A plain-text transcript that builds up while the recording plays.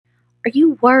Are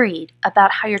you worried about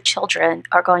how your children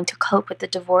are going to cope with the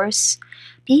divorce?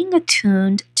 Being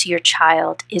attuned to your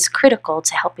child is critical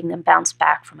to helping them bounce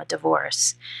back from a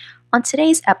divorce. On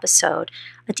today's episode,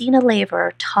 Adina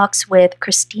Laver talks with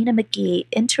Christina McGee,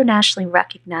 internationally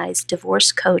recognized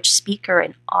divorce coach, speaker,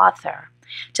 and author,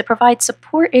 to provide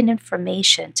support and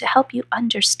information to help you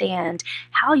understand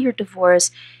how your divorce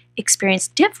experience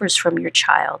differs from your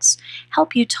child's,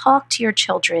 help you talk to your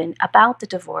children about the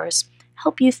divorce,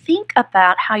 help you think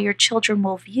about how your children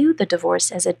will view the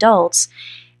divorce as adults,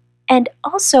 and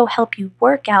also help you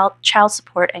work out child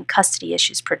support and custody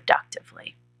issues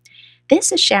productively.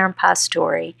 This is Sharon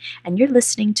Pastore, and you're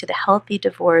listening to the Healthy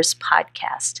Divorce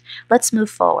Podcast. Let's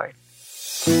move forward.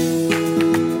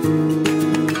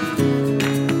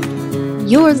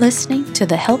 You're listening to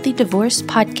the Healthy Divorce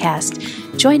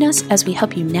Podcast. Join us as we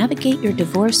help you navigate your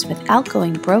divorce without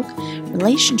going broke,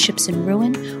 relationships in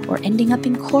ruin, or ending up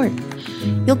in court.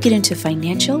 You'll get into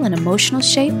financial and emotional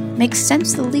shape, make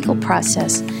sense of the legal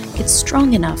process, get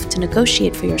strong enough to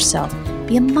negotiate for yourself,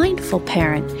 be a mindful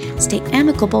parent, stay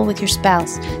amicable with your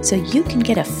spouse so you can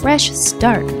get a fresh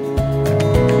start.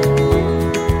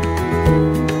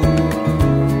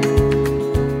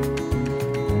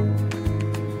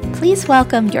 Please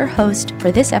welcome your host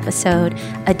for this episode,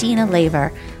 Adina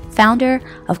Laver, founder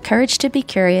of Courage to Be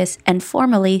Curious and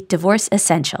formerly Divorce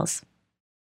Essentials.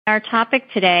 Our topic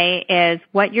today is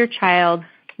what your child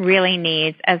really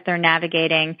needs as they're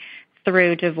navigating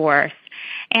through divorce.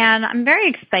 And I'm very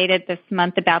excited this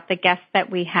month about the guests that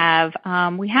we have.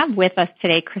 We have with us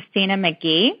today Christina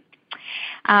McGee.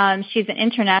 She's an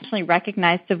internationally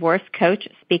recognized divorce coach,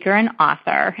 speaker, and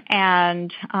author.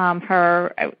 And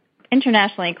her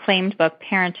internationally acclaimed book,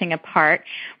 Parenting Apart,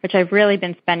 which I've really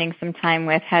been spending some time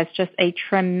with, has just a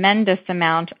tremendous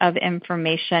amount of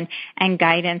information and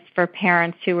guidance for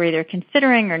parents who are either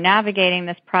considering or navigating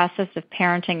this process of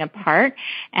parenting apart.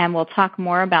 And we'll talk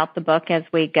more about the book as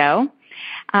we go.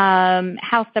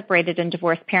 How separated and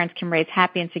divorced parents can raise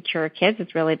happy and secure kids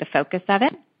is really the focus of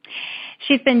it.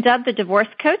 She's been dubbed the divorce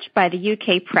coach by the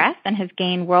UK press and has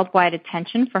gained worldwide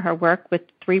attention for her work with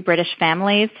 3 British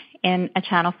families in a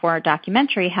Channel 4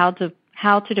 documentary, How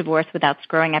to Divorce Without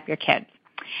Screwing Up Your Kids.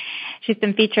 She's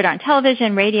been featured on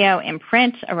television, radio, and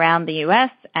print around the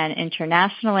U.S. and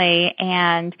internationally.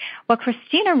 And what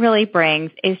Christina really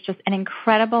brings is just an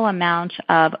incredible amount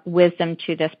of wisdom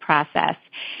to this process.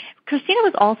 Christina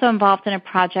was also involved in a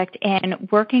project in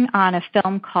working on a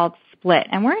film called Split.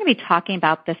 And we're going to be talking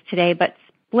about this today, but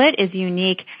Split is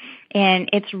unique, and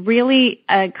it's really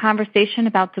a conversation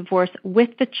about divorce with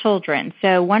the children.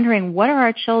 So wondering, what are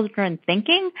our children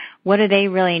thinking? What do they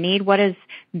really need? What is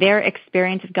their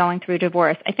experience of going through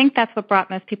divorce? I think that's what brought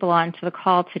most people on to the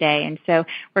call today. And so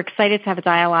we're excited to have a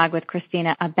dialogue with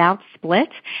Christina about Split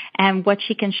and what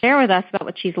she can share with us about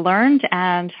what she's learned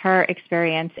and her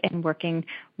experience in working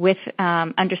with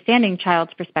understanding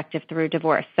child's perspective through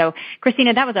divorce. So,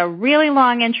 Christina, that was a really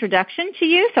long introduction to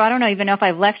you, so I don't even know if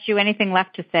I've left you anything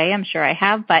left to say. I'm sure I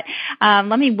have, but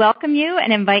let me welcome you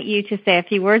and invite you to say a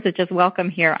few words of just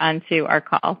welcome here onto our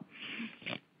call.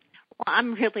 Well,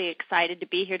 I'm really excited to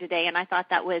be here today, and I thought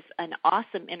that was an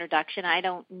awesome introduction. I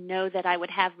don't know that I would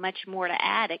have much more to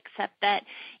add, except that,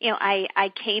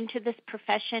 I came to this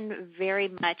profession very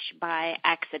much by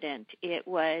accident. It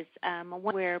was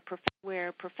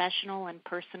where professional and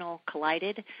personal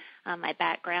collided. My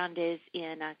background is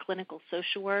in clinical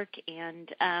social work,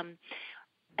 and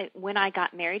when I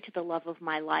got married to the love of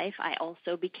my life, I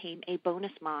also became a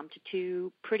bonus mom to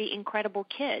 2 pretty incredible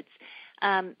kids.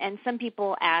 And some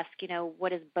people ask, what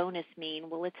does bonus mean?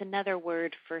 Well, it's another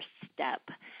word for step.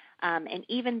 And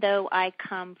even though I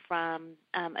come from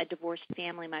a divorced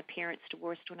family, my parents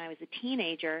divorced when I was a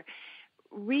teenager,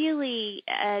 really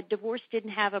divorce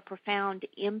didn't have a profound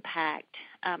impact.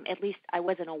 At least I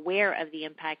wasn't aware of the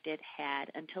impact it had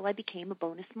until I became a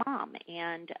bonus mom.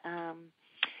 And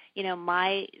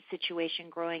my situation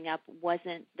growing up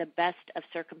wasn't the best of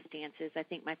circumstances. I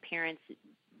think my parents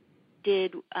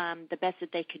did the best that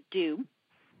they could do.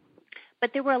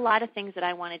 But there were a lot of things that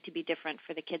I wanted to be different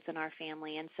for the kids in our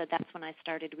family, and so that's when I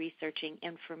started researching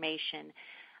information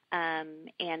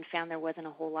and found there wasn't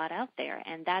a whole lot out there.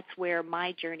 And that's where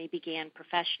my journey began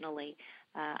professionally.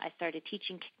 I started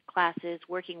teaching classes,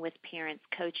 working with parents,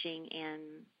 coaching,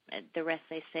 and the rest,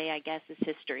 they say, I guess, is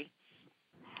history.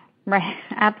 Right,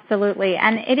 absolutely.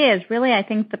 And it is really, I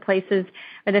think, the places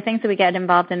or the things that we get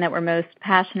involved in that we're most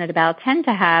passionate about tend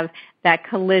to have that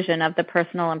collision of the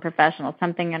personal and professional.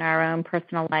 Something in our own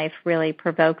personal life really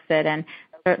provokes it. And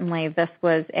certainly this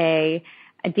was a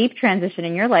a deep transition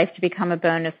in your life to become a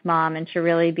bonus mom and to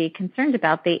really be concerned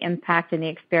about the impact and the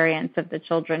experience of the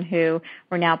children who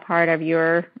were now part of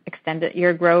your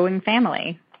growing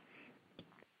family.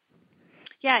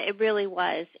 Yeah, it really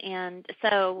was. And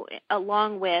so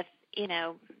along with,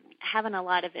 having a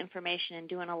lot of information and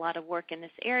doing a lot of work in this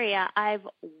area, I've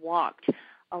walked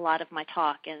a lot of my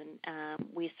talk, and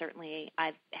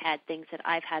I've had things that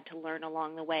I've had to learn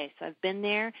along the way. So I've been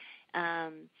there,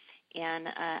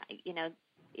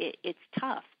 it's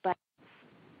tough, but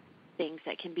things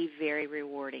that can be very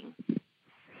rewarding.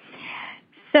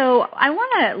 So I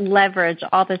want to leverage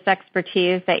all this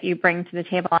expertise that you bring to the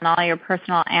table and all your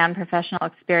personal and professional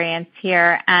experience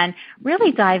here and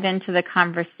really dive into the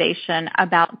conversation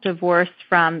about divorce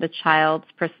from the child's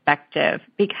perspective,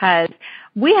 because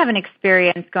we have an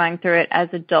experience going through it as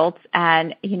adults,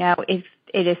 and,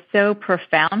 it is so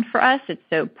profound for us. It's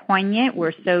so poignant.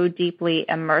 We're so deeply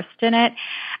immersed in it,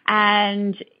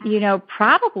 and,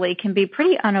 probably can be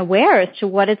pretty unaware as to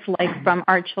what it's like from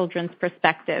our children's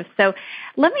perspective. So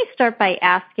let me start by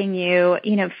asking you,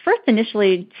 first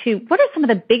initially, what are some of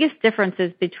the biggest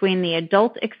differences between the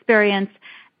adult experience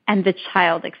and the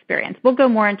child experience? We'll go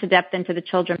more into depth into the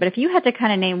children, but if you had to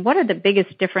kind of name what are the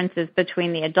biggest differences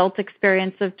between the adult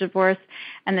experience of divorce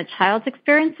and the child's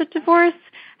experience of divorce,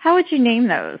 how would you name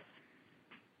those?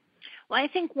 Well, I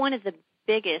think one of the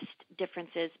biggest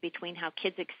differences between how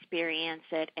kids experience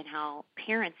it and how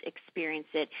parents experience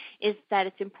it is that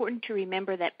it's important to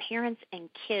remember that parents and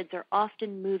kids are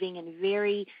often moving in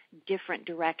very different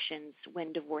directions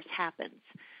when divorce happens.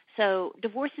 So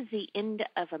divorce is the end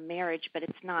of a marriage, but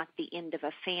it's not the end of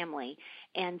a family.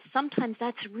 And sometimes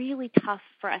that's really tough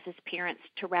for us as parents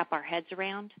to wrap our heads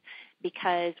around,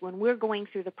 because when we're going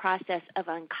through the process of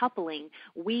uncoupling,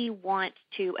 we want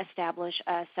to establish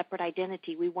a separate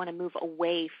identity. We want to move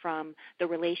away from the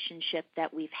relationship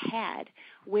that we've had,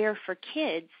 where for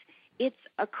kids, it's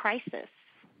a crisis.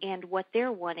 And what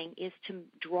they're wanting is to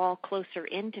draw closer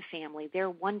into family. They're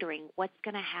wondering, what's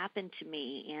going to happen to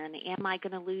me? And am I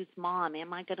going to lose mom?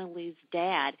 Am I going to lose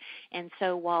dad? And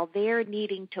so while they're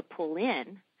needing to pull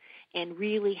in and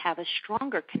really have a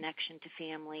stronger connection to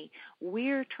family,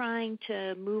 we're trying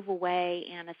to move away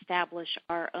and establish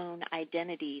our own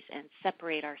identities and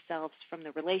separate ourselves from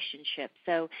the relationship.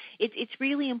 So it's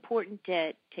really important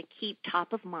to keep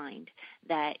top of mind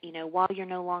that, while you're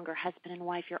no longer husband and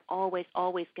wife, you're always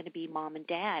going to be mom and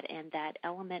dad, and that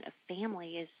element of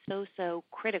family is so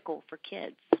critical for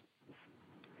kids.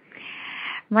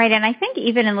 Right, and I think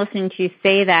even in listening to you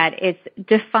say that, it's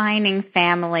defining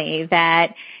family,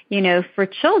 that, for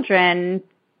children,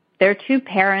 they're two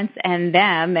parents and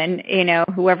them and,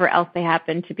 whoever else they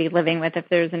happen to be living with, if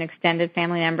there's an extended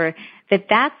family member,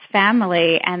 that's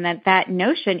family, and that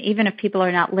notion, even if people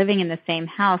are not living in the same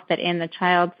house, that in the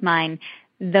child's mind,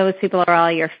 those people are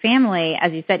all your family.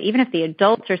 As you said, even if the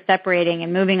adults are separating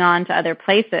and moving on to other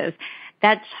places,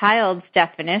 that child's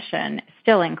definition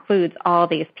still includes all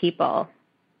these people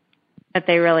that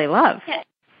they really love. Yeah,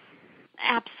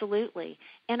 absolutely.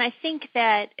 And I think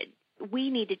that we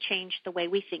need to change the way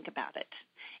we think about it.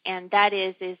 And that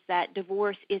is that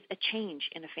divorce is a change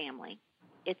in a family.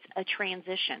 It's a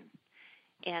transition.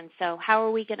 And so how are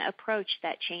we going to approach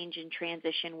that change and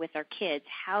transition with our kids?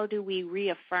 How do we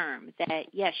reaffirm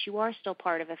that, yes, you are still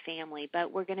part of a family,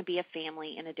 but we're going to be a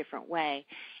family in a different way?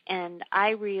 And I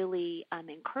really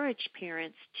encourage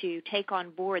parents to take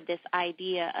on board this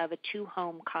idea of a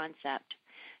two-home concept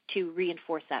to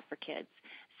reinforce that for kids.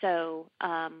 So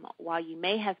while you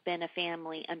may have been a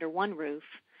family under one roof,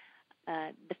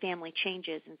 the family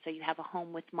changes, and so you have a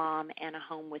home with mom and a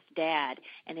home with dad.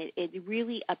 And it's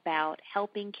really about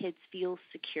helping kids feel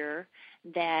secure,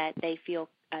 that they feel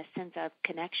a sense of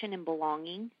connection and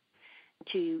belonging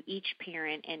to each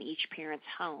parent and each parent's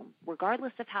home,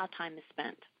 regardless of how time is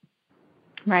spent.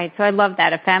 Right. So I love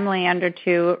that, a family under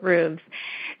two roofs.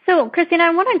 So, Christine,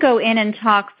 I want to go in and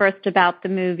talk first about the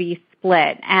movie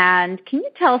Split. And can you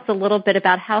tell us a little bit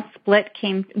about how Split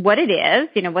what it is,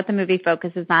 what the movie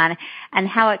focuses on, and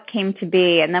how it came to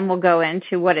be? And then we'll go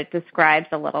into what it describes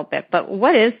a little bit. But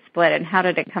what is Split, and how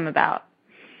did it come about?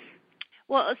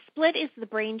 Well, Split is the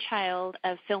brainchild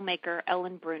of filmmaker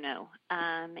Ellen Bruno.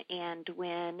 And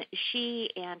when she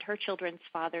and her children's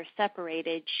father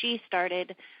separated, she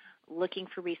started looking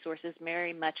for resources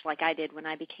very much like I did when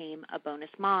I became a bonus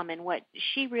mom. And what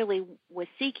she really was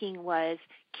seeking was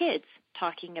kids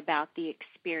talking about the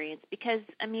experience, because,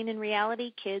 in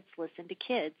reality, kids listen to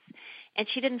kids. And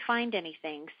she didn't find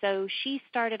anything. So she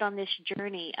started on this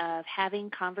journey of having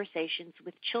conversations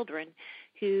with children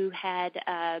who had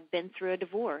been through a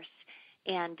divorce.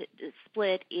 And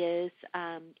Split is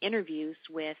interviews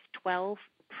with 12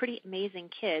 pretty amazing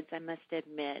kids, I must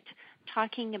admit,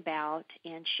 talking about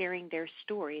and sharing their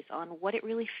stories on what it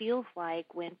really feels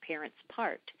like when parents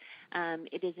part.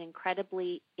 It is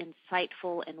incredibly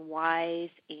insightful and wise,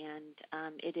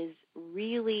 and it is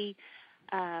really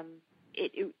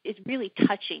it's really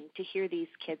touching to hear these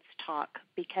kids talk,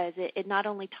 because it not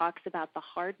only talks about the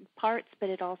hard parts, but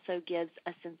it also gives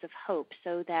a sense of hope,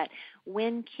 so that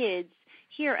when kids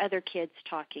hear other kids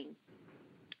talking,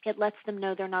 it lets them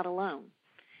know they're not alone,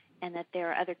 and that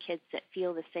there are other kids that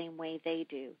feel the same way they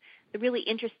do. The really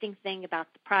interesting thing about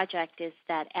the project is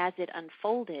that as it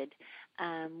unfolded,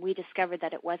 we discovered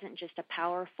that it wasn't just a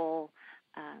powerful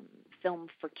film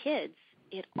for kids.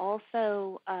 It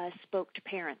also spoke to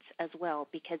parents as well,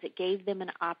 because it gave them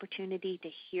an opportunity to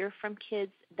hear from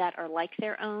kids that are like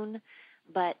their own,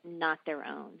 but not their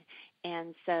own.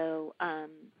 And so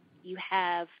you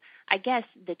have, I guess,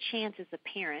 the chance as a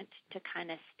parent to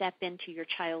kind of step into your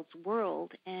child's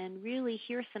world and really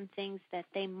hear some things that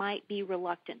they might be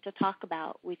reluctant to talk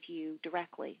about with you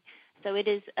directly. So it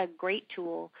is a great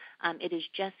tool. It is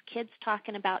just kids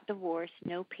talking about divorce,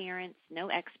 no parents, no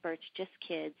experts, just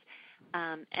kids,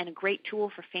 and a great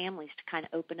tool for families to kind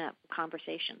of open up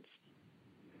conversations.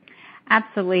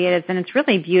 Absolutely it is, and it's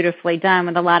really beautifully done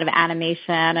with a lot of animation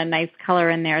and nice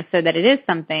color in there, so that it is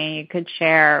something you could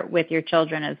share with your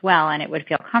children as well, and it would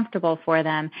feel comfortable for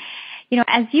them.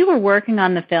 As you were working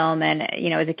on the film and,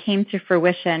 as it came to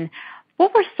fruition,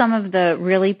 what were some of the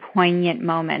really poignant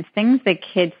moments, things that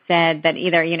kids said that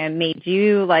either, made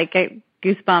you like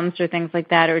goosebumps or things like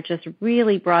that, or just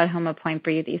really brought home a point for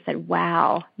you that you said,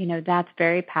 wow, that's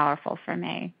very powerful for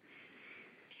me?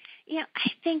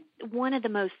 I think one of the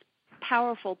most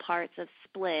powerful parts of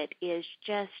Split is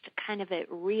just kind of it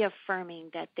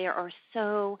reaffirming that there are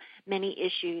so many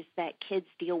issues that kids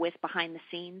deal with behind the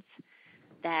scenes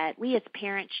that we as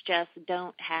parents just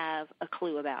don't have a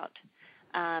clue about.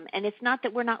 And it's not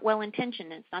that we're not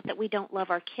well-intentioned. It's not that we don't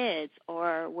love our kids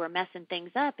or we're messing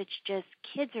things up. It's just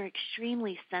kids are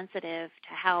extremely sensitive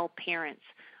to how parents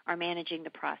are managing the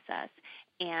process,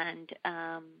 and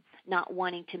not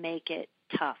wanting to make it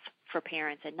tough for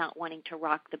parents and not wanting to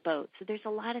rock the boat. So there's a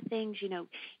lot of things,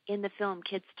 in the film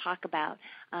kids talk about,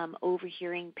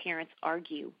 overhearing parents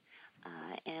argue,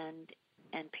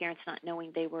 and parents not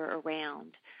knowing they were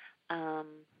around.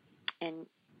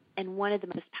 And one of the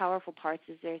most powerful parts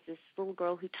is there's this little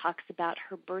girl who talks about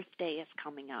her birthday is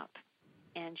coming up.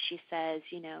 And she says,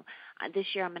 this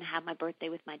year I'm going to have my birthday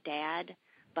with my dad,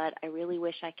 but I really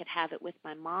wish I could have it with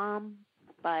my mom,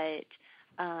 but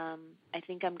I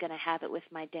think I'm going to have it with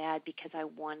my dad because I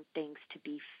want things to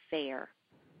be fair.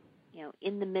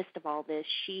 In the midst of all this,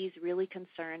 she's really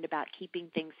concerned about keeping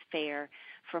things fair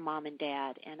for mom and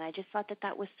dad. And I just thought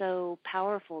that was so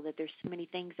powerful, that there's so many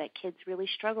things that kids really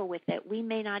struggle with that we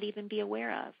may not even be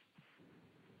aware of.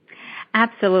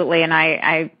 Absolutely, and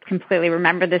I completely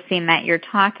remember the scene that you're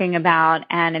talking about,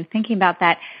 and I'm thinking about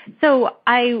that. So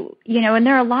and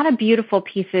there are a lot of beautiful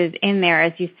pieces in there,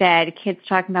 as you said, kids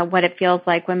talking about what it feels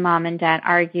like when mom and dad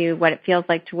argue, what it feels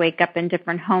like to wake up in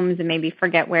different homes and maybe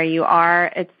forget where you are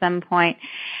at some point.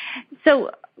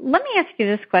 So let me ask you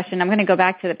this question. I'm going to go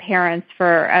back to the parents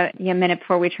for a minute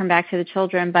before we turn back to the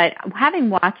children, but having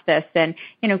watched this and,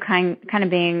 kind of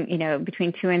being,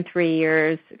 between 2 and 3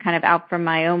 years, kind of out from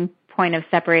my own point of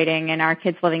separating and our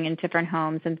kids living in different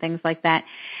homes and things like that.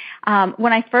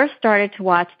 When I first started to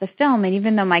watch the film, and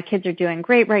even though my kids are doing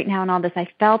great right now and all this, I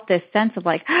felt this sense of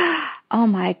like, oh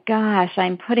my gosh,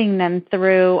 I'm putting them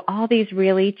through all these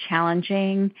really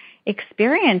challenging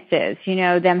experiences,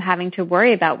 them having to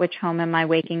worry about which home am I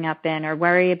waking up in, or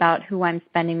worry about who I'm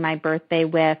spending my birthday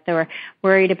with, or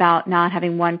worried about not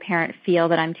having one parent feel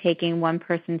that I'm taking one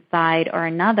person's side or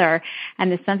another, and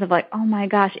the sense of like, oh my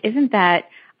gosh, isn't that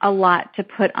a lot to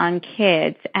put on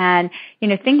kids? And,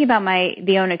 thinking about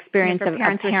the own experience of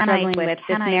parents struggling with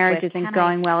this marriage isn't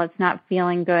going well, it's not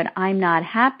feeling good, I'm not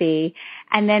happy.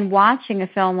 And then watching a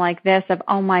film like this of,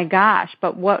 oh my gosh,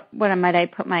 but what might I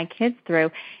put my kids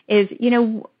through is,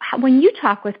 when you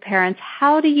talk with parents,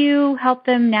 how do you help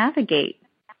them navigate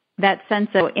that sense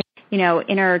of,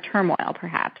 inner turmoil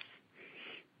perhaps?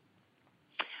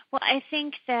 Well, I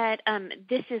think that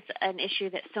this is an issue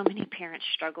that so many parents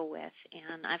struggle with,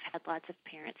 and I've had lots of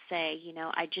parents say,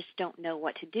 I just don't know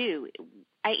what to do.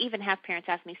 I even have parents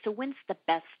ask me, so when's the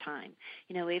best time?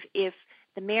 If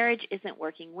the marriage isn't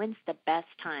working, when's the best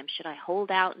time? Should I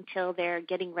hold out until they're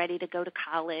getting ready to go to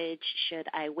college? Should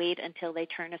I wait until they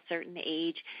turn a certain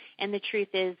age? And the truth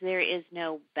is there is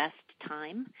no best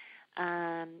time.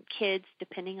 Kids,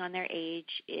 depending on their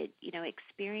age,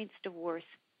 experience divorce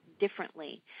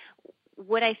differently.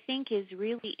 what I think is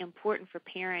really important for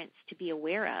parents to be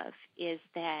aware of is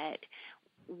that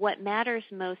what matters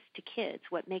most to kids,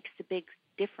 what makes the big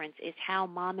difference, is how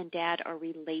mom and dad are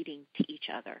relating to each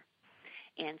other.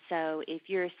 And so if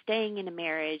you're staying in a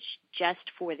marriage just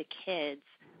for the kids,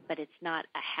 but it's not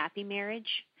a happy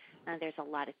marriage, there's a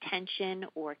lot of tension,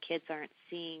 or kids aren't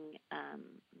seeing,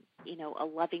 a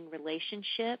loving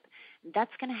relationship,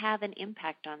 that's going to have an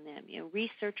impact on them.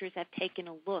 Researchers have taken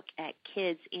a look at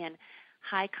kids in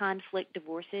high conflict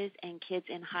divorces and kids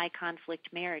in high conflict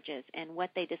marriages, and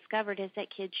what they discovered is that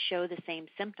kids show the same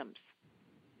symptoms.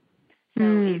 So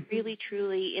it really,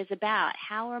 truly is about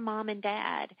how are mom and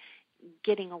dad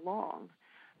getting along.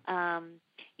 And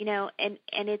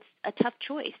it's a tough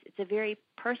choice. It's a very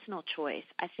personal choice.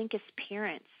 I think as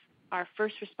parents, our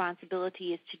first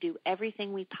responsibility is to do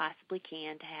everything we possibly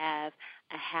can to have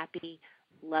a happy,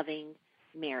 loving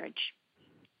marriage.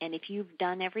 And if you've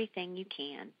done everything you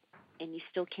can and you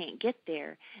still can't get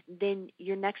there, then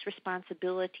your next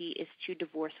responsibility is to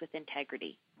divorce with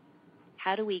integrity.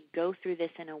 How do we go through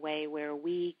this in a way where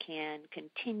we can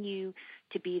continue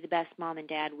to be the best mom and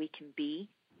dad we can be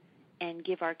and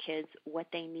give our kids what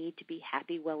they need to be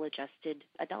happy, well-adjusted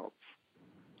adults?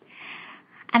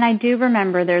 And I do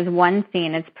remember there's one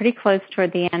scene, it's pretty close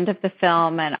toward the end of the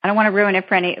film, and I don't want to ruin it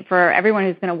for everyone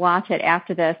who's going to watch it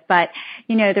after this, but,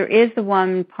 there is the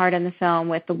one part in the film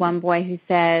with the one boy who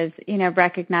says,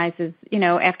 recognizes,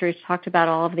 after he's talked about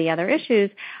all of the other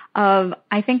issues, of,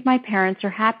 I think my parents are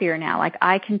happier now. Like,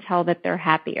 I can tell that they're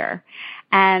happier.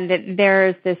 And that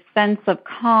there's this sense of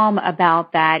calm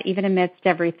about that, even amidst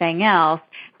everything else,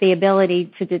 the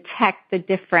ability to detect the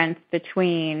difference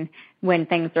between when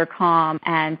things are calm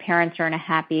and parents are in a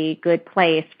happy, good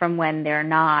place from when they're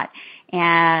not.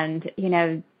 And,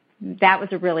 that was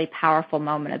a really powerful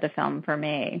moment of the film for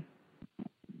me.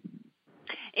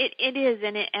 It is,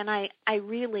 and I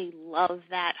really love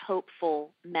that hopeful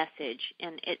message.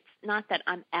 And it's not that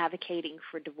I'm advocating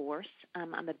for divorce.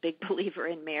 I'm a big believer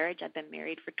in marriage. I've been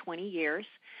married for 20 years.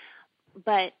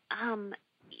 But,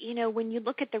 when you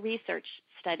look at the research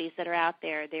studies that are out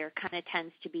there, there kind of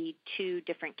tends to be two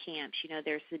different camps.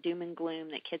 There's the doom and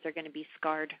gloom that kids are going to be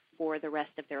scarred for the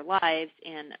rest of their lives,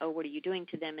 and, oh, what are you doing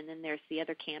to them? And then there's the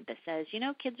other camp that says,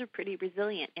 kids are pretty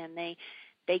resilient, and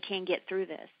they can get through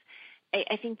this.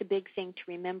 I think the big thing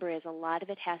to remember is a lot of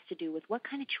it has to do with what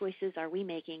kind of choices are we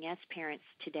making as parents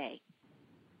today.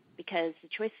 Because the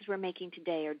choices we're making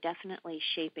today are definitely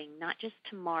shaping not just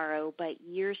tomorrow, but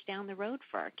years down the road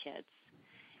for our kids.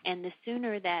 And the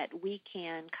sooner that we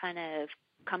can kind of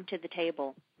come to the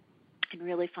table and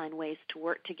really find ways to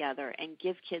work together and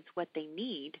give kids what they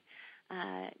need,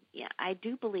 I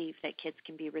do believe that kids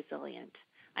can be resilient.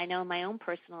 I know in my own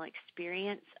personal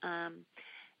experience,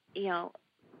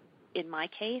 in my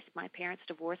case, my parents'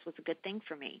 divorce was a good thing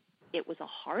for me. It was a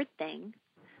hard thing.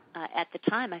 At the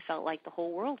time, I felt like the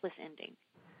whole world was ending.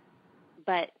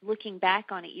 But looking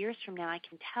back on it years from now, I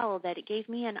can tell that it gave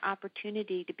me an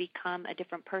opportunity to become a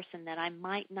different person that I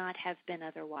might not have been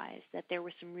otherwise, that there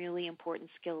were some really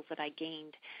important skills that I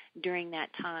gained during that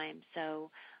time. So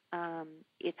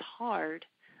it's hard,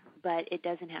 but it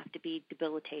doesn't have to be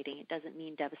debilitating. It doesn't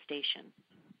mean devastation.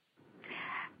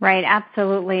 Right,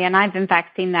 absolutely. And I've in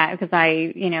fact seen that because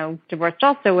I, divorced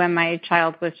also when my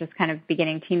child was just kind of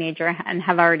beginning teenager, and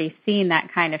have already seen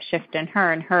that kind of shift in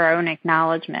her and her own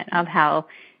acknowledgement of how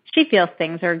she feels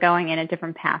things are going in a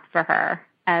different path for her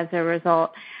as a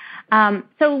result.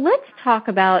 So let's talk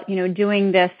about,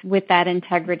 doing this with that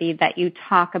integrity that you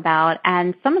talk about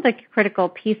and some of the critical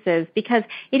pieces, because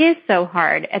it is so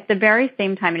hard. At the very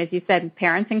same time, and as you said,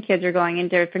 parents and kids are going in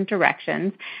different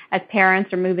directions. As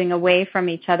parents are moving away from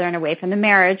each other and away from the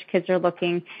marriage, kids are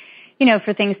looking,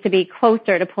 for things to be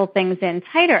closer, to pull things in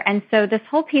tighter. And so this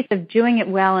whole piece of doing it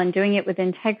well and doing it with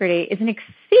integrity is an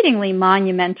exceedingly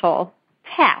monumental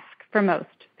task for most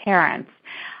parents.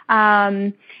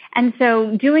 And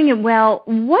so doing it well,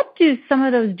 what do some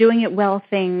of those doing it well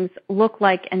things look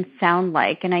like and sound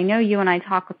like? And I know you and I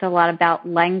talked a lot about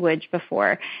language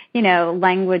before,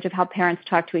 language of how parents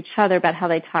talk to each other, about how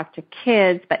they talk to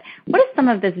kids. But what does some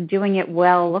of this doing it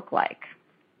well look like?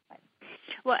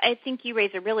 Well, I think you raise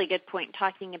a really good point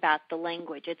talking about the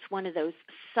language. It's one of those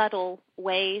subtle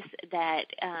ways that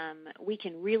we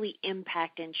can really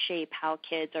impact and shape how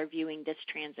kids are viewing this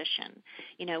transition.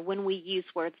 When we use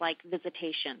words like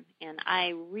visitation, and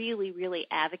I really, really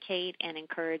advocate and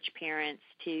encourage parents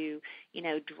to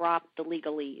drop the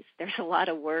legalese. There's a lot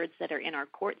of words that are in our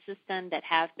court system that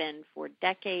have been for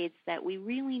decades that we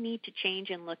really need to change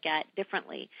and look at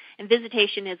differently. And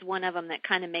visitation is one of them that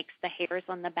kind of makes the hairs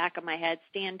on the back of my head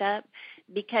stand up,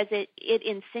 because it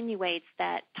insinuates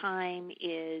that time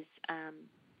is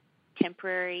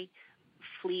temporary,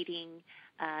 fleeting.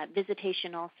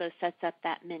 Visitation also sets up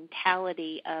that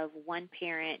mentality of one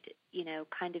parent,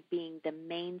 kind of being the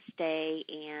mainstay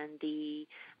and the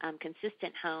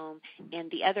consistent home,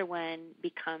 and the other one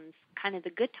becomes kind of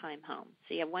the good time home.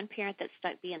 So you have one parent that's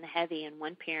stuck being the heavy and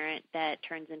one parent that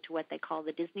turns into what they call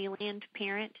the Disneyland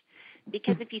parent.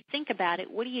 Because if you think about it,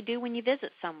 what do you do when you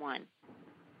visit someone?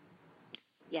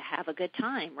 You have a good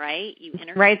time, right?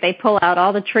 Right. They pull out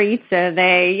all the treats,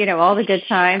 all the good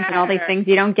times and all these things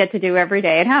you don't get to do every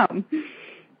day at home.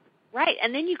 Right.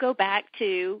 And then you go back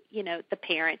to, the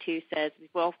parent who says,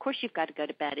 well, of course you've got to go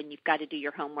to bed and you've got to do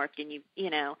your homework and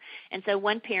and so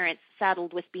one parent's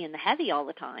saddled with being the heavy all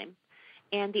the time.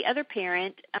 And the other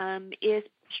parent is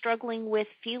struggling with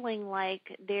feeling like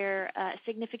they're a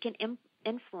significant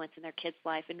influence in their kid's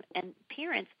life. And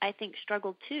parents, I think,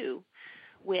 struggle too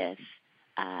with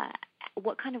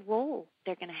what kind of role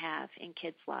they're going to have in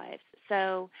kids' lives.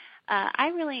 So I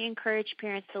really encourage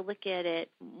parents to look at it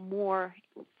more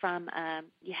from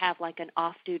you have like an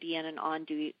off-duty and an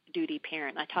on-duty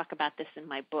parent. I talk about this in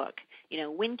my book.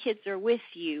 When kids are with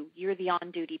you, you're the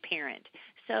on-duty parent.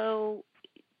 So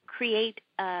create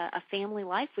a family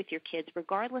life with your kids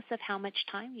regardless of how much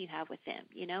time you have with them.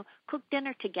 Cook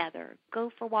dinner together,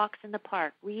 go for walks in the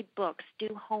park, read books, do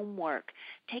homework,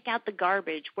 take out the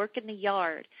garbage, work in the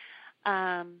yard.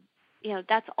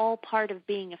 That's all part of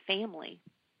being a family.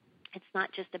 It's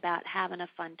not just about having a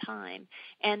fun time.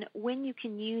 And when you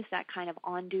can use that kind of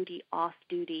on-duty,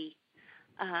 off-duty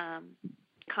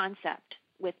concept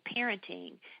with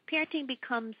parenting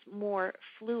becomes more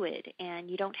fluid, and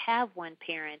you don't have one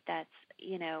parent that's,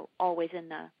 always in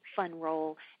the fun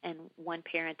role and one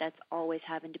parent that's always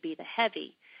having to be the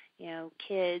heavy.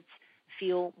 Kids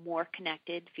feel more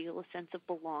connected, feel a sense of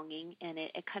belonging, and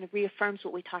it kind of reaffirms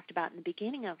what we talked about in the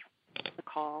beginning of the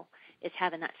call, is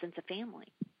having that sense of family.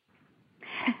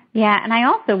 Yeah, and I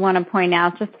also want to point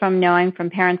out, just from knowing from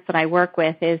parents that I work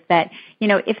with, is that,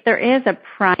 if there is a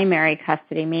primary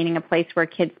custody, meaning a place where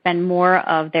kids spend more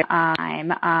of their time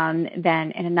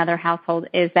than in another household,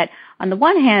 is that on the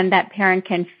one hand, that parent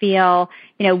can feel,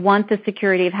 want the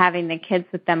security of having the kids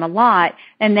with them a lot,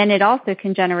 and then it also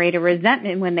can generate a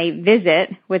resentment when they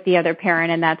visit with the other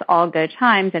parent, and that's all good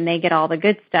times, and they get all the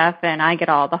good stuff, and I get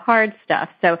all the hard stuff.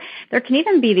 So there can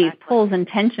even be these pulls and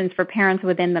tensions for parents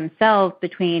within themselves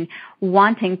between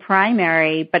wanting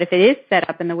primary, but if it is set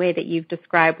up in the way that you've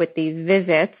described with these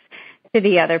visits to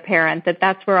the other parent,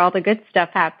 that's where all the good stuff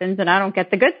happens, and I don't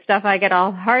get the good stuff, I get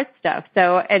all the hard stuff.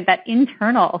 So and that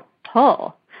internal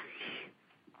pull.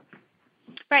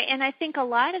 Right, and I think a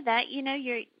lot of that,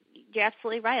 you're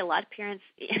absolutely right. A lot of parents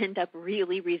end up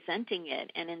really resenting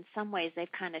it, and in some ways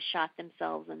they've kind of shot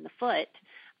themselves in the foot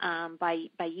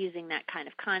by using that kind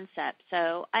of concept.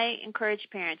 So I encourage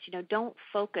parents, don't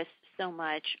focus so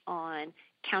much on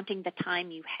counting the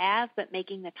time you have, but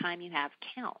making the time you have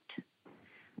count.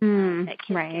 That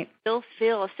kids can still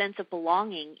feel a sense of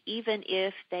belonging, even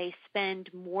if they spend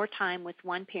more time with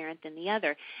one parent than the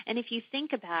other. And if you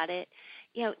think about it,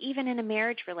 even in a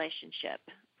marriage relationship,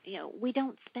 we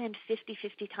don't spend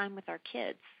 50-50 time with our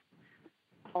kids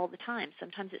all the time.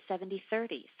 Sometimes it's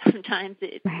 70-30. Sometimes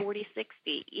it's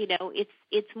 40-60.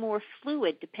 It's more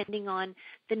fluid depending on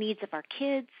the needs of our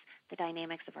kids, the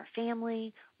dynamics of our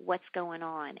family, what's going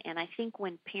on. And I think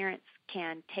when parents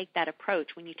can take that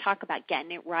approach, when you talk about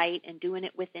getting it right and doing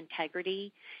it with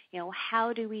integrity,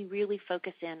 how do we really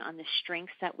focus in on the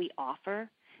strengths that we offer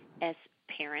as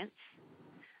parents,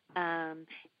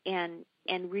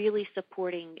 and really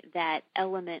supporting that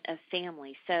element of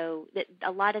family. So that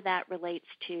a lot of that relates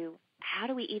to how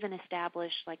do we even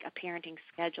establish like a parenting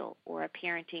schedule or a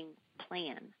parenting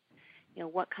plan?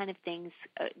 What kind of things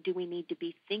do we need to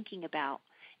be thinking about?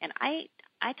 And I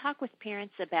talk with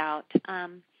parents about,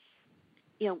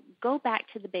 go back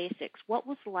to the basics. What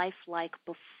was life like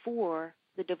before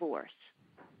the divorce?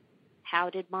 How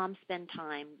did mom spend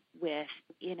time with,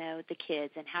 the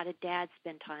kids, and how did dad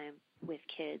spend time with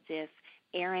kids? If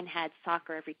Aaron had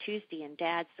soccer every Tuesday and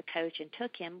dad's the coach and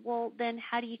took him, well, then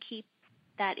how do you keep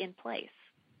that in place?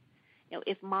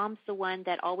 If mom's the one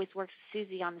that always works with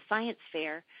Susie on the science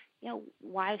fair,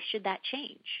 why should that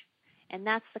change? And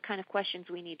that's the kind of questions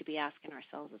we need to be asking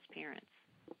ourselves as parents.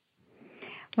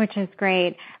 Which is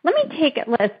great. Let me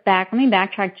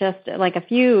backtrack just like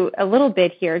a little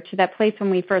bit here to that place when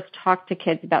we first talked to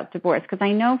kids about divorce, because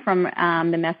I know from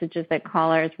the messages that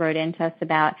callers wrote into us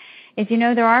about is,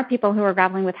 there are people who are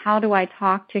grappling with how do I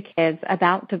talk to kids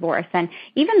about divorce, and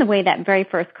even the way that very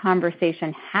first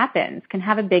conversation happens can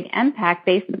have a big impact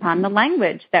based upon the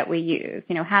language that we use.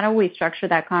 How do we structure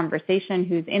that conversation,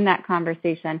 who's in that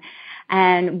conversation,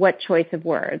 and what choice of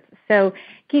words. So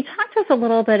can you talk to us a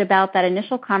little bit about that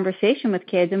initial conversation with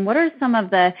kids, and what are some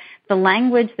of the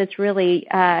language that's really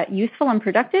useful and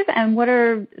productive, and what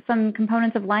are some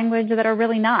components of language that are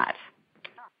really not?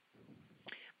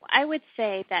 Well, I would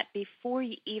say that before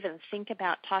you even think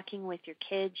about talking with your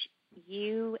kids,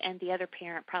 you and the other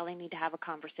parent probably need to have a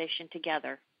conversation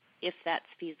together, if that's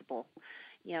feasible.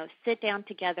 Sit down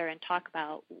together and talk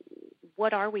about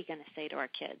what are we going to say to our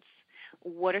kids?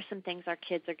 What are some things our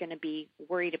kids are going to be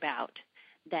worried about?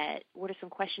 What are some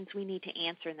questions we need to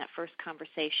answer in that first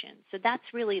conversation? So that's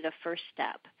really the first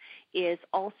step, is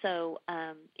also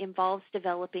involves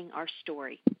developing our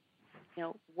story.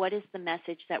 What is the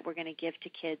message that we're going to give to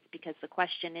kids, because the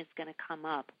question is going to come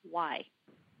up, why?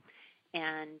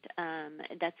 And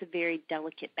that's a very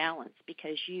delicate balance,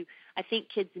 because I think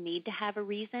kids need to have a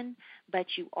reason, but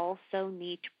you also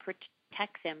need to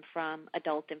protect them from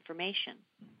adult information.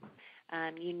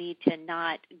 You need to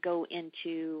not go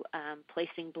into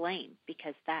placing blame,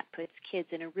 because that puts kids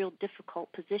in a real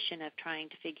difficult position of trying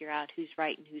to figure out who's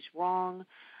right and who's wrong,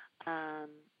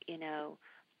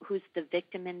 who's the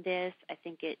victim in this. I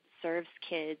think it serves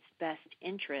kids' best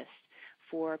interest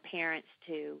for parents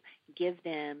to give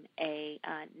them a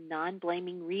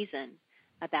non-blaming reason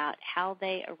about how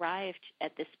they arrived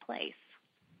at this place,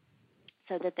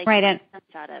 so that they can make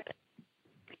sense out of it.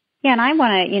 Yeah, and I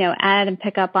want to, add and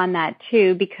pick up on that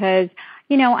too, because,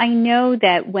 I know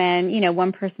that when,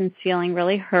 one person's feeling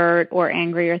really hurt or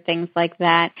angry or things like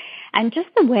that, and just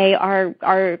the way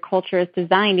our culture is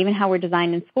designed, even how we're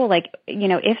designed in school, like,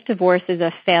 if divorce is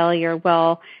a failure,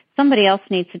 well, somebody else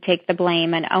needs to take the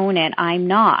blame and own it. I'm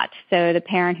not. So the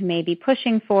parent who may be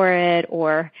pushing for it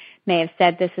or may have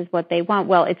said this is what they want,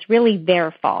 well, it's really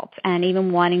their fault. And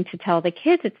even wanting to tell the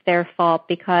kids it's their fault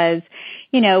because,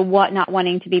 not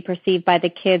wanting to be perceived by the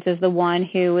kids as the one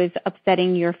who is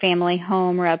upsetting your family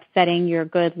home or upsetting your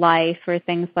good life or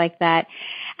things like that.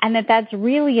 And that's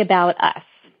really about us,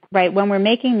 right? When we're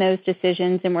making those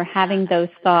decisions and we're having those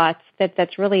thoughts,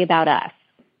 that's really about us.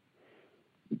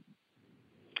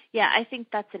 Yeah, I think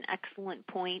that's an excellent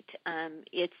point.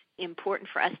 It's important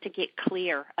for us to get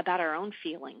clear about our own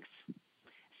feelings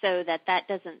so that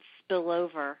doesn't spill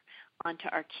over onto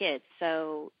our kids.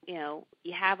 So,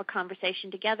 you have a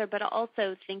conversation together, but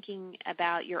also thinking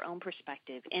about your own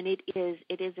perspective. And it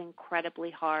is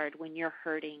incredibly hard when you're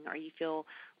hurting or you feel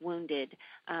wounded.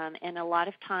 And a lot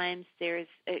of times there's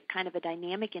kind of a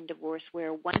dynamic in divorce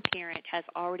where one parent has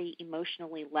already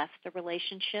emotionally left the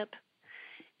relationship,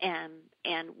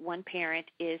 and one parent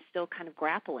is still kind of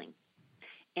grappling.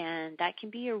 And that can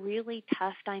be a really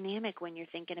tough dynamic when you're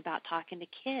thinking about talking to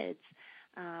kids.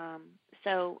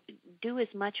 So do as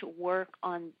much work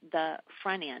on the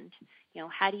front end.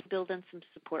 How do you build in some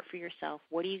support for yourself?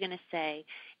 What are you going to say?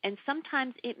 And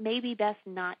sometimes it may be best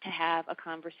not to have a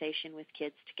conversation with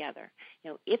kids together.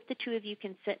 If the two of you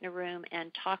can sit in a room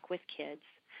and talk with kids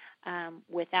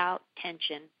without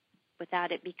tension,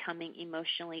 without it becoming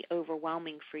emotionally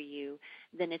overwhelming for you,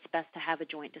 then it's best to have a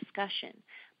joint discussion.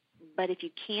 But if you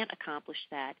can't accomplish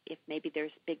that, if maybe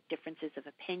there's big differences of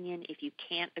opinion, if you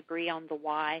can't agree on the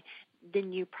why,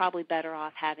 then you're probably better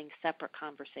off having separate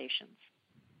conversations.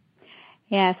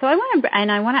 Yeah, so I want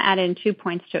to add in 2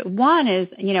 points to it. One is,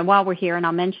 while we're here, and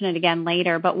I'll mention it again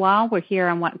later, but while we're here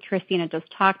on what Christina just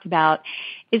talked about,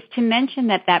 is to mention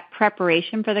that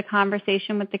preparation for the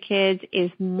conversation with the kids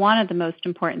is one of the most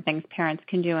important things parents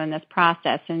can do in this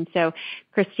process. And so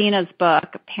Christina's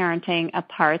book, Parenting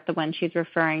Apart, the one she's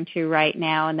referring to right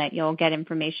now and that you'll get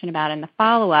information about in the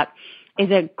follow-up, is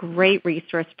a great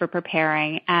resource for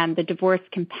preparing. And the Divorce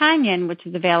Companion, which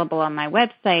is available on my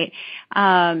website,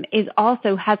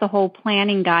 has a whole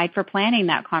planning guide for planning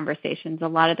that conversation. A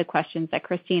lot of the questions that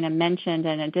Christina mentioned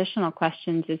and additional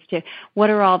questions as to what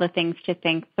are all the things to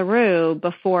think through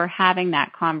before having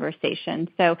that conversation.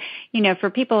 So, for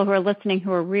people who are listening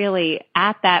who are really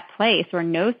at that place or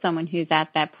know someone who's at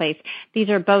that place, these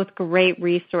are both great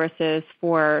resources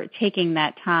for taking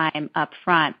that time up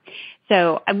front.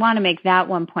 So I want to make that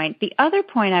one point. The other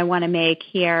point I want to make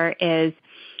here is,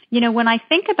 when I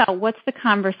think about what's the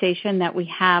conversation that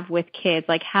we have with kids,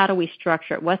 like how do we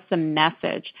structure it? What's the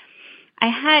message? I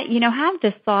have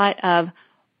this thought of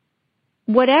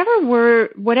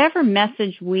whatever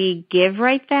message we give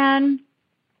right then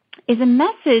is a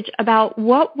message about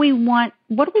what do we want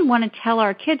to tell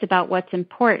our kids about what's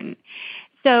important.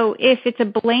 So if it's a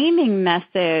blaming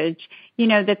message,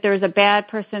 that there's a bad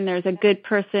person, there's a good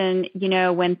person,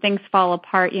 when things fall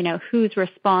apart, who's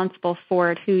responsible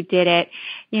for it, who did it,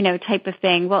 type of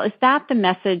thing. Well, is that the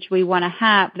message we want to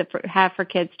have for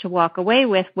kids to walk away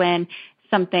with when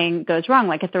something goes wrong?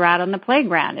 Like if they're out on the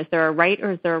playground, is there a right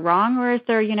or is there a wrong, or is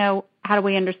there, how do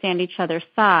we understand each other's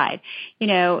side?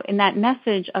 In that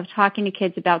message of talking to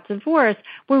kids about divorce,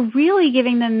 we're really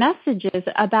giving them messages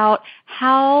about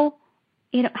how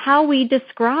we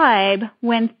describe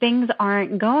when things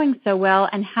aren't going so well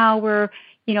and how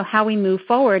we move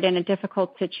forward in a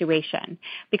difficult situation.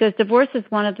 Because divorce is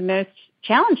one of the most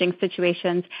challenging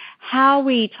situations. How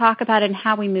we talk about it and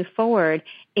how we move forward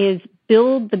is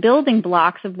the building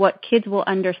blocks of what kids will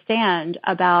understand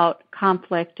about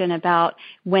conflict and about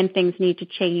when things need to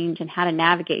change and how to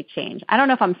navigate change. I don't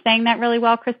know if I'm saying that really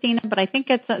well, Christina, but I think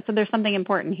so there's something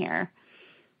important here.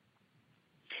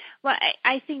 Well,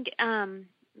 I think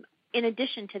in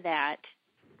addition to that,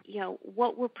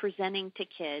 what we're presenting to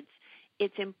kids,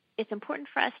 it's important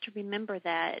for us to remember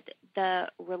that the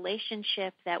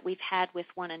relationship that we've had with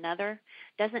one another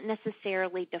doesn't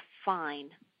necessarily define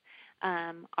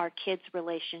our kids'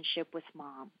 relationship with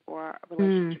mom or a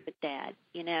relationship with dad.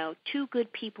 Two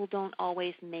good people don't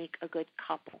always make a good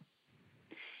couple.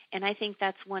 And I think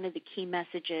that's one of the key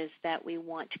messages that we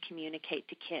want to communicate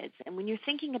to kids. And when you're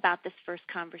thinking about this first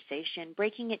conversation,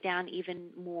 breaking it down even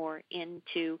more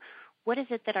into what is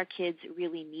it that our kids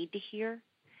really need to hear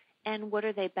and what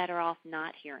are they better off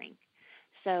not hearing.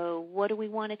 So what do we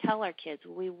want to tell our kids?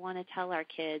 We want to tell our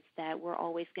kids that we're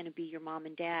always going to be your mom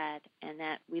and dad and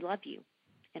that we love you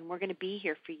and we're going to be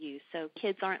here for you. So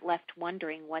kids aren't left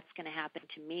wondering what's going to happen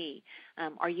to me.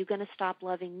 Are you going to stop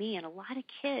loving me? And a lot of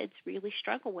kids really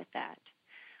struggle with that.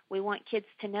 We want kids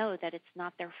to know that it's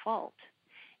not their fault.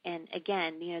 And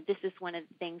again, this is one of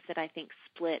the things that I think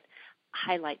Split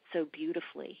highlights so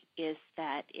beautifully is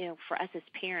that, for us as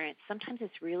parents, sometimes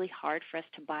it's really hard for us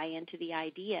to buy into the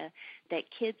idea that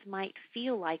kids might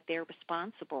feel like they're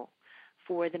responsible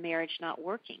for the marriage not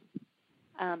working.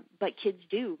 But kids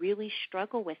do really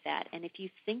struggle with that. And if you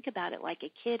think about it like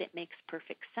a kid, it makes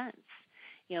perfect sense.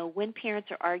 When parents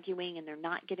are arguing and they're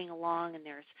not getting along and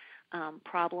there's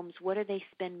problems, what do they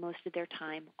spend most of their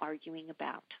time arguing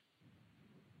about?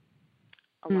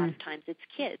 A lot of times it's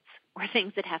kids or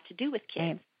things that have to do with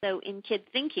kids. Right. So in kid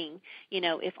thinking,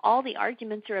 if all the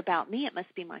arguments are about me, it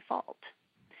must be my fault.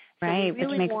 Right, so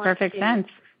which makes perfect sense.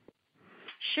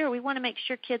 Sure, we want to make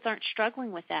sure kids aren't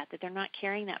struggling with that they're not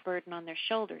carrying that burden on their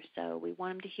shoulders. So we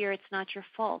want them to hear it's not your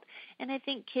fault. And I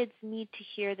think kids need to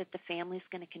hear that the family's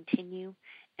going to continue,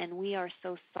 and we are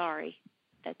so sorry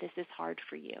that this is hard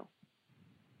for you.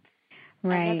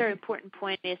 Right. Another important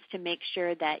point is to make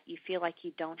sure that you feel like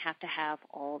you don't have to have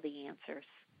all the answers.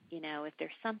 If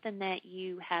there's something that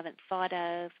you haven't thought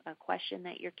of, a question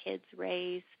that your kids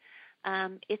raise,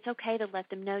 it's okay to let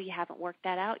them know you haven't worked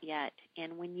that out yet.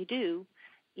 And when you do,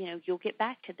 you'll get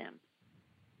back to them.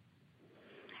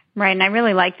 Right, and I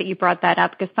really like that you brought that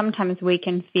up because sometimes we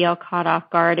can feel caught off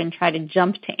guard and try to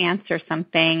jump to answer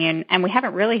something, and we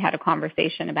haven't really had a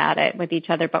conversation about it with each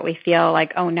other, but we feel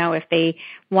like, oh no, if they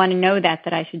want to know that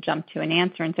I should jump to an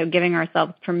answer. And so giving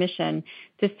ourselves permission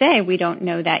to say we don't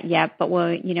know that yet, but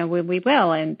we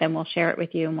will, and then we'll share it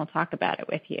with you and we'll talk about it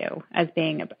with you as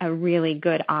being a really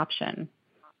good option.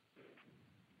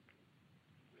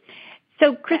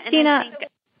 So Christina,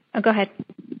 go ahead.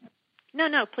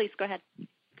 No, please go ahead.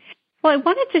 Well, I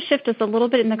wanted to shift us a little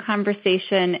bit in the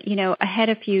conversation, ahead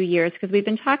a few years, because we've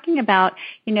been talking about,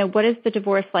 what is the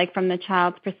divorce like from the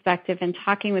child's perspective and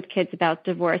talking with kids about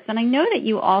divorce. And I know that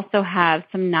you also have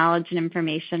some knowledge and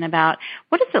information about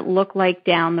what does it look like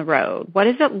down the road? What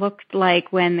does it look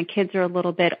like when the kids are a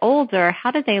little bit older?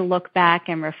 How do they look back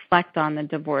and reflect on the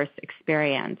divorce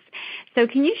experience? So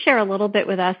can you share a little bit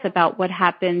with us about what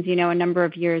happens, a number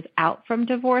of years out from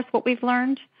divorce, what we've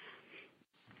learned?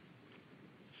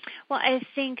 Well, I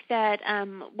think that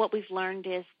what we've learned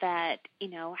is that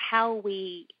how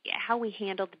we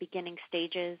handle the beginning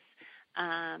stages,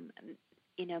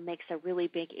 makes a really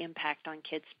big impact on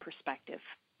kids' perspective.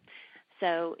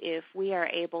 So if we are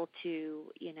able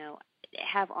to,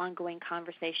 have ongoing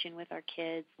conversation with our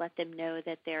kids, let them know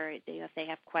that if they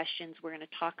have questions, we're going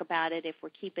to talk about it. If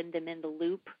we're keeping them in the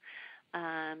loop,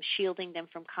 shielding them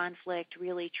from conflict,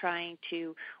 really trying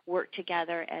to work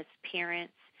together as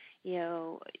parents,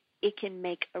 it can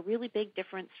make a really big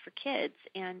difference for kids.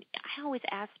 And I always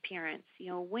ask parents,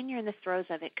 when you're in the throes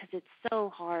of it, because it's so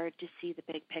hard to see the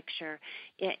big picture.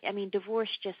 Divorce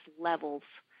just levels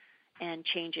and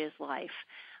changes life,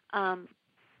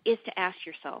 is to ask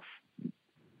yourself,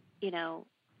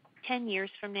 10 years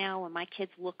from now, when my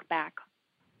kids look back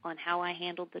on how I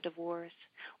handled the divorce,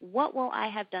 what will I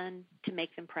have done to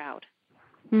make them proud?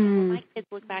 When my kids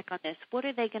look back on this, what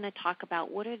are they going to talk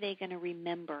about? What are they going to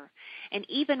remember? And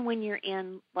even when you're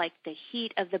in like the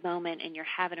heat of the moment and you're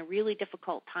having a really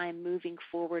difficult time moving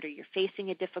forward, or you're facing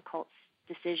a difficult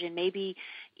decision, maybe,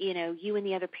 you and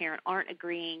the other parent aren't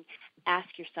agreeing, ask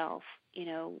yourself,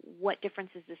 what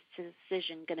difference is this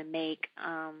decision going to make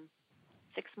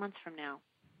 6 months from now?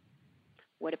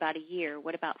 What about a year?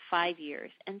 What about 5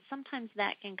 years? And sometimes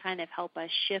that can kind of help us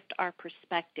shift our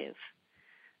perspective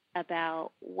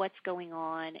about what's going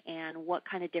on and what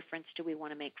kind of difference do we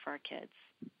want to make for our kids.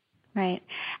 Right.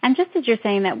 And just as you're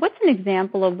saying that, what's an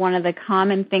example of one of the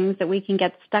common things that we can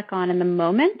get stuck on in the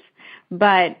moment,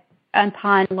 but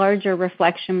upon larger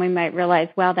reflection, we might realize,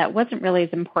 well, that wasn't really as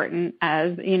important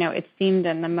as, it seemed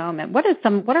in the moment. What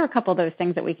are a couple of those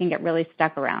things that we can get really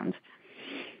stuck around?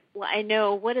 Well, I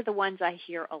know one of the ones I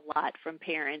hear a lot from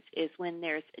parents is when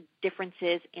there's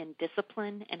differences in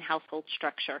discipline and household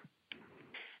structure.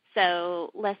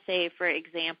 So let's say, for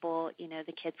example,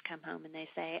 the kids come home and they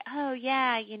say, oh,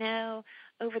 yeah,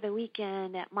 over the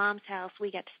weekend at Mom's house,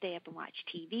 we got to stay up and watch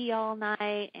TV all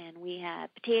night, and we had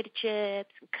potato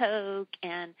chips and Coke,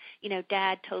 and,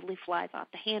 Dad totally flies off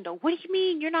the handle. What do you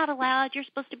mean? You're not allowed. You're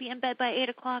supposed to be in bed by 8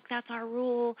 o'clock. That's our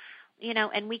rule.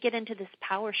 And we get into this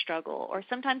power struggle. Or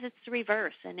sometimes it's the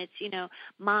reverse, and it's,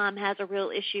 Mom has a real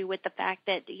issue with the fact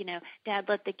that, Dad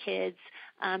let the kids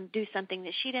do something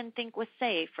that she didn't think was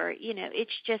safe, or,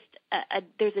 it's just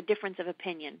there's a difference of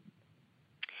opinion.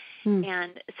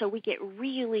 And so we get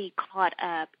really caught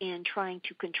up in trying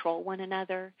to control one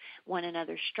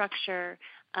another's structure.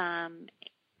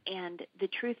 And the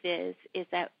truth is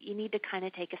that you need to kind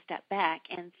of take a step back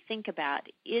and think about,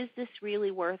 is this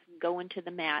really worth going to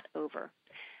the mat over?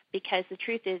 Because the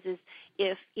truth is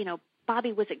if,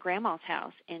 Bobby was at Grandma's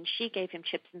house and she gave him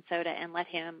chips and soda and let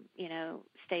him,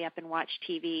 stay up and watch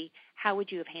TV, how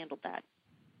would you have handled that?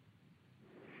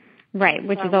 Right,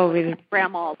 which is always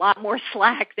Grandma a lot more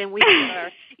slack than we are,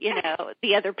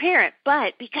 the other parent.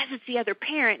 But because it's the other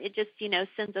parent, it just,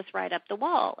 sends us right up the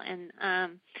wall. And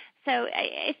so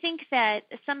I think that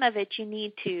some of it you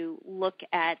need to look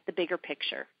at the bigger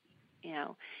picture.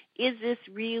 Is this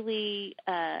really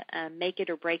a make it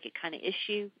or break it kind of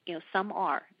issue? Some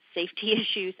are. Safety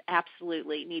issues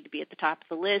absolutely need to be at the top of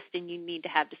the list, and you need to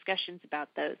have discussions about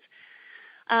those.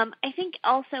 I think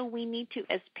also we need to,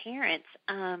 as parents,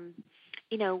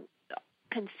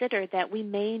 consider that we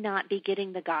may not be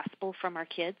getting the gospel from our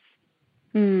kids.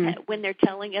 When they're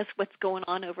telling us what's going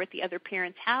on over at the other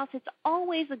parent's house, it's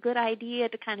always a good idea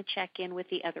to kind of check in with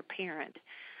the other parent.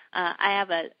 I have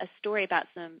a story about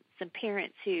some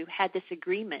parents who had this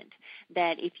agreement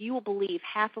that if you will believe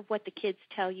half of what the kids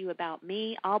tell you about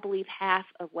me, I'll believe half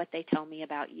of what they tell me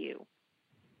about you.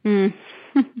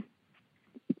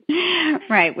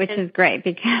 Right, which is great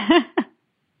because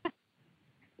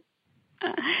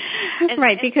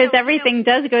because everything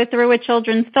does go through a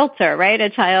children's filter, right? A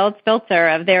child's filter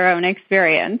of their own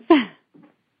experience.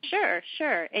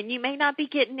 Sure. And you may not be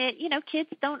getting it. Kids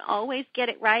don't always get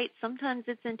it right. Sometimes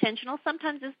it's intentional,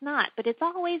 sometimes it's not. But it's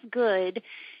always good,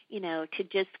 to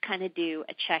just kind of do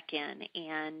a check-in.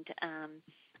 And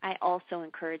I also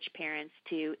encourage parents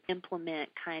to implement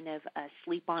kind of a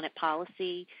sleep on it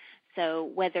policy.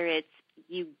 So whether it's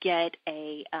you get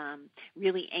a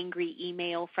really angry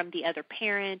email from the other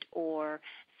parent, or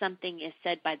something is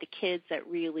said by the kids that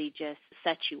really just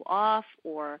sets you off,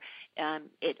 or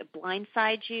it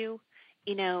blindsides you,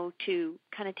 to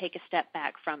kind of take a step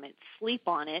back from it, sleep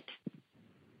on it,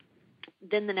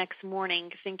 then the next morning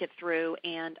think it through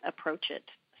and approach it.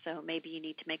 So maybe you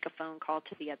need to make a phone call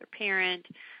to the other parent.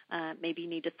 Maybe you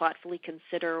need to thoughtfully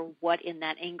consider what in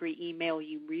that angry email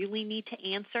you really need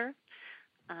to answer.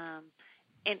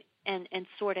 And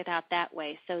sort it out that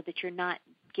way so that you're not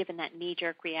given that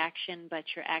knee-jerk reaction, but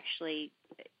you're actually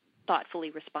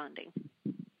thoughtfully responding.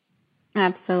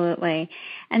 Absolutely.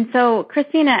 And so,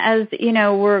 Christina, as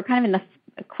we're kind of in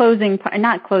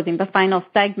the final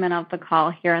segment of the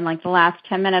call here in like the last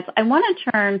 10 minutes, I want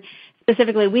to turn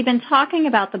specifically, we've been talking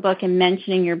about the book and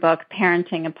mentioning your book,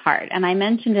 Parenting Apart. And I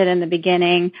mentioned it in the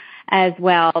beginning as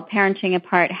well, Parenting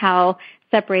Apart, how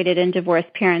separated and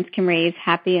divorced parents can raise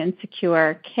happy and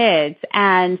secure kids.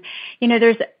 And,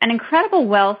 there's an incredible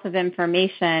wealth of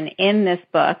information in this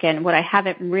book. And what I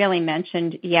haven't really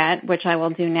mentioned yet, which I will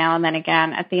do now and then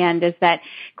again at the end, is that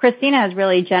Christina has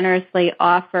really generously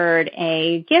offered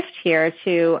a gift here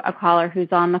to a caller who's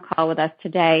on the call with us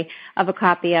today of a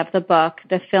copy of the book,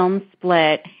 The Film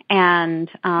Split, and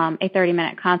a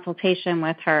 30-minute consultation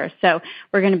with her. So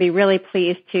we're going to be really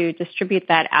pleased to distribute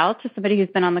that out to somebody who's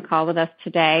been on the call with us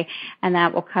today, and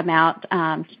that will come out